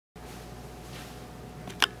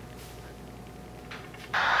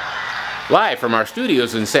Live from our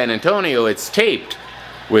studios in San Antonio, it's Taped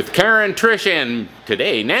with Karen, Trish, and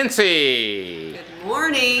today, Nancy. Good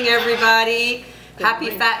morning, everybody. Happy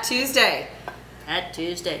Fat Tuesday. Fat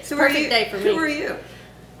Tuesday. So Perfect day for me. Who are you?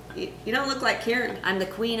 You don't look like Karen. I'm the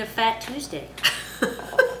queen of Fat Tuesday.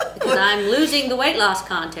 Because I'm losing the weight loss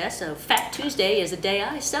contest, so Fat Tuesday is a day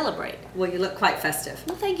I celebrate. Well, you look quite festive.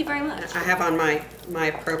 Well, thank you very much. I have on my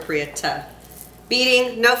appropriate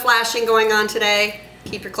beading. No flashing going on today.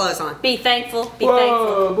 Keep your clothes on. Be thankful. Be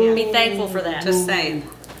thankful. Yeah. Be thankful for that. Just saying.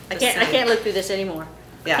 I can't look through this anymore.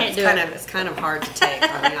 Yeah, it's kind of hard to take,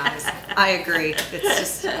 I'll be honest. I agree.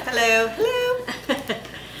 It's just hello.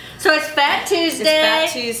 So it's Fat Tuesday.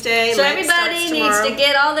 It's Fat Tuesday. So everybody needs to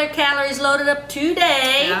get all their calories loaded up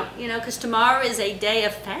today. Yeah. You know, because tomorrow is a day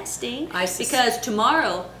of fasting. Because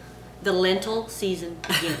tomorrow, the lentil season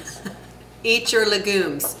begins. Eat your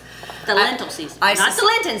legumes. The lentil season, not the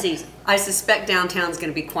Lenten season. I suspect downtown's going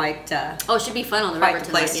to be quite. Oh, it should be fun on the river tonight.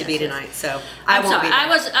 Place to be tonight. So I'm sorry.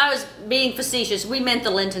 I was being facetious. We meant the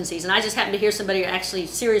Lenten season. I just happened to hear somebody actually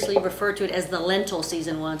seriously refer to it as the lentil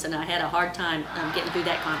season once, and I had a hard time getting through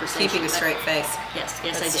that conversation. Keeping a straight face. Yes, I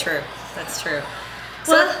did. That's true. That's true.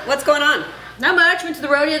 So well, what's going on? Not much. Went to the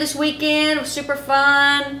rodeo this weekend. It was super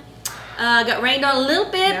fun. Got rained on a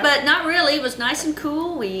little bit, but not really. It was nice and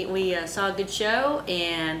cool. We saw a good show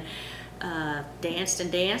and danced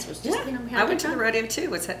and danced. It was just, you know, I went to the rodeo too.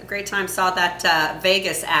 It was a great time. Saw that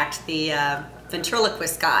Vegas act, the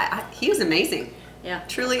ventriloquist guy. He was amazing. Yeah.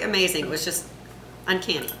 Truly amazing. It was just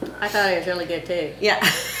uncanny. I thought he was really good too. Yeah.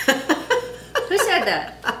 Who said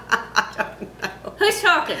that? I don't know. Who's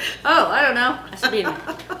talking? Oh, I don't know. I should be.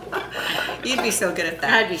 You'd be so good at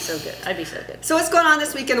that. I'd be so good. I'd be so good. So what's going on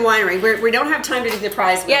this week in the winery? We don't have time to do the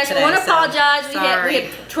prize wheel yes, today. I want to apologize. Sorry. We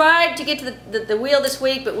had tried to get to the wheel this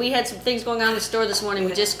week, but we had some things going on in the store this morning.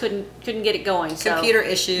 We just couldn't get it going. So computer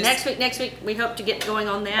issues. Next week we hope to get going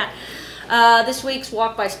on that. This week's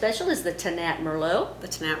Walk By Special is the Tanat Merlot. The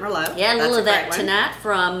Tanat Merlot. Yeah, a little of that Tanat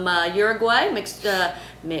from Uruguay,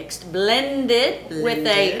 blended with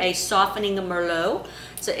a softening of Merlot.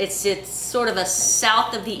 So it's sort of a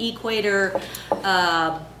south of the equator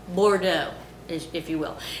Bordeaux, if you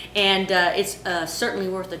will. And it's certainly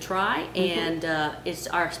worth a try. And it's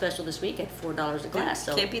our special this week at $4 a glass.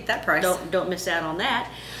 So can't beat that price. Don't miss out on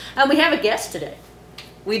that. We have a guest today.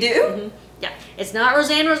 We do? Mm-hmm. Yeah, it's not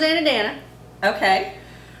Rosanna Dana. Okay.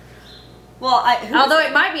 Well, although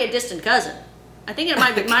it might be a distant cousin. I think it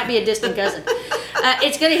might be a distant cousin.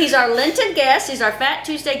 He's our Lenten guest. He's our Fat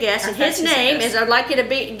Tuesday guest, and his name is. I'd like you to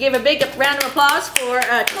give a big round of applause for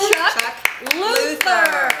Chuck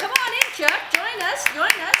Luther. Come on in, Chuck. Join us.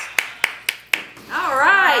 All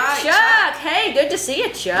right, Chuck. Hey, good to see you,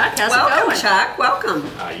 Chuck. How's it going? Chuck. Welcome.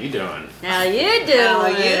 How you doing? How you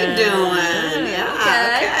doing? Yeah.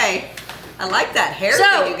 Okay. I like that hair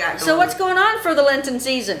thing you got going. So what's going on for the Lenten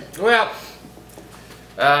season? Well,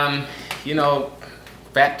 you know,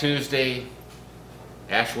 Fat Tuesday,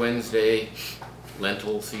 Ash Wednesday,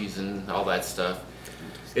 lentil season, all that stuff.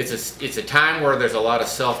 It's a time where there's a lot of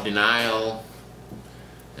self-denial.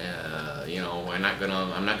 You know, I'm not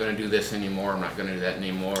gonna do this anymore. I'm not gonna do that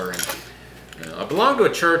anymore. And I belong to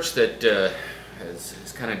a church that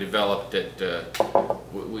has kind of developed that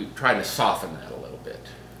we try to soften that a little bit.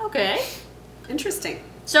 Okay. Interesting.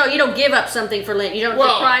 So you don't give up something for Lent. You don't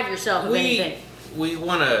deprive yourself of anything. We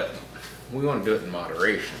want to do it in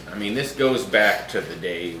moderation. I mean, this goes back to the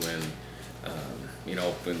day when, you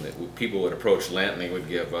know, when people would approach Lent and they would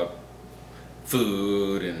give up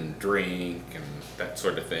food and drink and that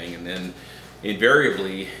sort of thing, and then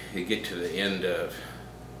invariably you get to the end of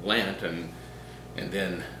Lent and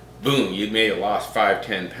then boom, you may have lost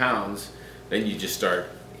 5-10 pounds. Then you just start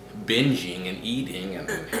binging and eating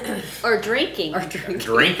and or drinking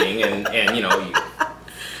and you know, you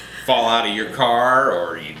fall out of your car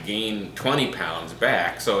or you gain 20 pounds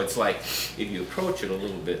back. So it's like if you approach it a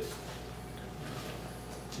little bit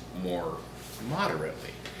more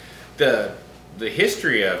moderately. The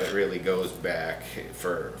history of it really goes back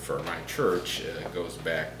for my church. Goes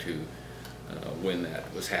back to when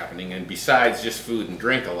that was happening, and besides just food and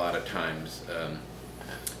drink, a lot of times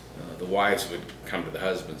the wives would come to the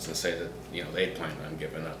husbands and say that, you know, they'd planned on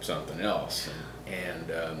giving up something else,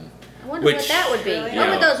 and I wonder what that would be. What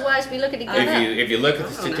would those wives be looking to give up? If you look at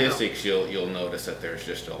the statistics, you'll notice that there's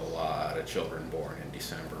just a lot of children born in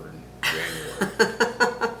December and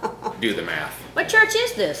January. Do the math. What church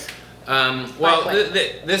is this? Well,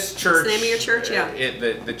 this church. What's the name of your church?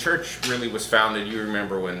 The church really was founded. You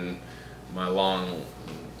remember when my long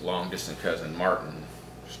distance cousin Martin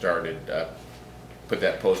started put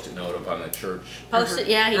that Post-it note up on the church. Post-it,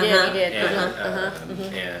 yeah, he did.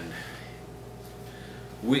 And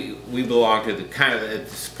we belong to the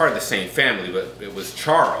it's part of the same family, but it was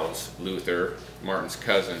Charles Luther, Martin's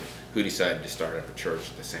cousin, who decided to start up a church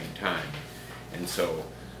at the same time. And so,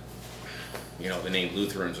 you know, the name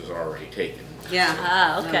Lutherans was already taken. Yeah.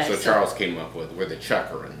 Ah, okay. So Charles came up with, we're the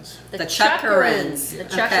Chuckerans. The Chuckerans. The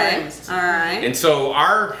Chuckerans. Okay. All right. And so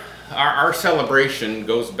our celebration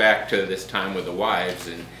goes back to this time with the wives,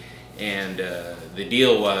 and the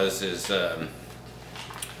deal is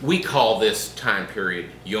we call this time period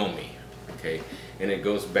Yomi, okay, and it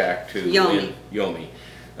goes back to Yomi. Yomi.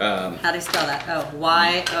 How do you spell that? Oh,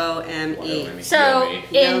 Y-O-M-E. So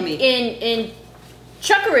Yomi. in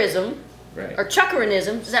Chuckerism, Right. or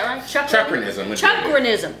Chuckeranism, is that right? Chuckeranism would be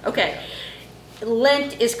Chuckeranism. Okay.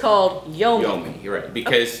 Lent is called Yomi. Yomi, you're right,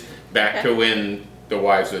 because back to when the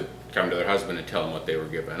wives would come to their husband and tell them what they were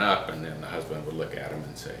giving up, and then the husband would look at them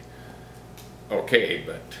and say, okay,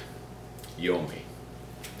 but Yomi.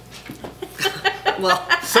 Well,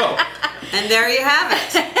 So, and there you have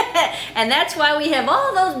it. And that's why we have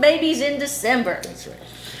all those babies in December. that's right.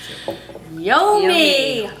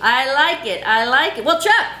 Yomi. Yomi. I like it. I like it. Well,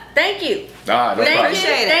 Chuck, thank you. Ah, no Thank problem. you.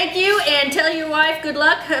 Appreciate it. Thank you. And tell your wife good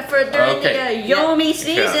luck for during Okay. the Yomi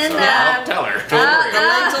season. Yeah, I'll tell her. The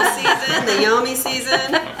lentil season, the Yomi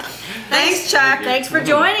season. Thanks, Chuck. Thanks for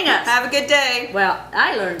joining us. Have a good day. Well,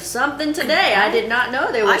 I learned something today. I did not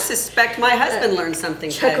know there I was suspect my husband learned something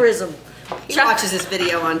today. Chuckerism. He watches this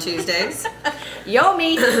video on Tuesdays.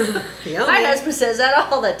 Yomi. Yomi. My husband says that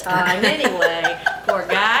all the time anyway. Poor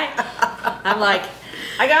guy. I'm like,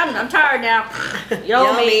 I got him. I'm tired now.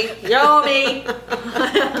 Yomi. Yomi.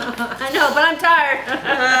 I know, but I'm tired.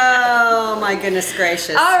 Oh, my goodness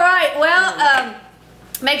gracious. All right. Well,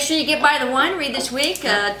 make sure you get by the winery this week.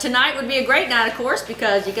 Tonight would be a great night, of course,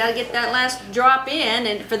 because you got to get that last drop in.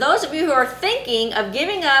 And for those of you who are thinking of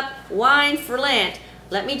giving up wine for Lent,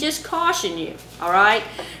 let me just caution you, all right,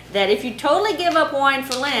 that if you totally give up wine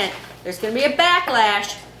for Lent, there's going to be a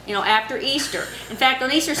backlash, you know, after Easter. In fact,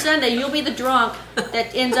 on Easter Sunday, you'll be the drunk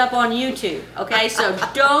that ends up on YouTube, okay? So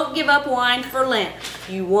don't give up wine for Lent.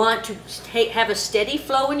 You want to have a steady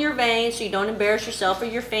flow in your veins so you don't embarrass yourself or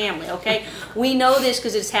your family, okay? We know this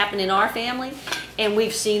because it's happened in our family, and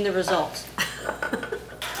we've seen the results,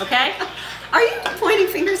 okay? Are you pointing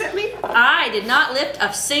fingers at me? I did not lift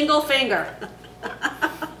a single finger.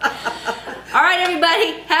 All right,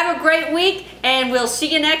 everybody, have a great week, and we'll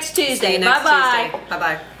see you next Tuesday. See you next Bye-bye. Tuesday.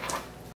 Bye-bye.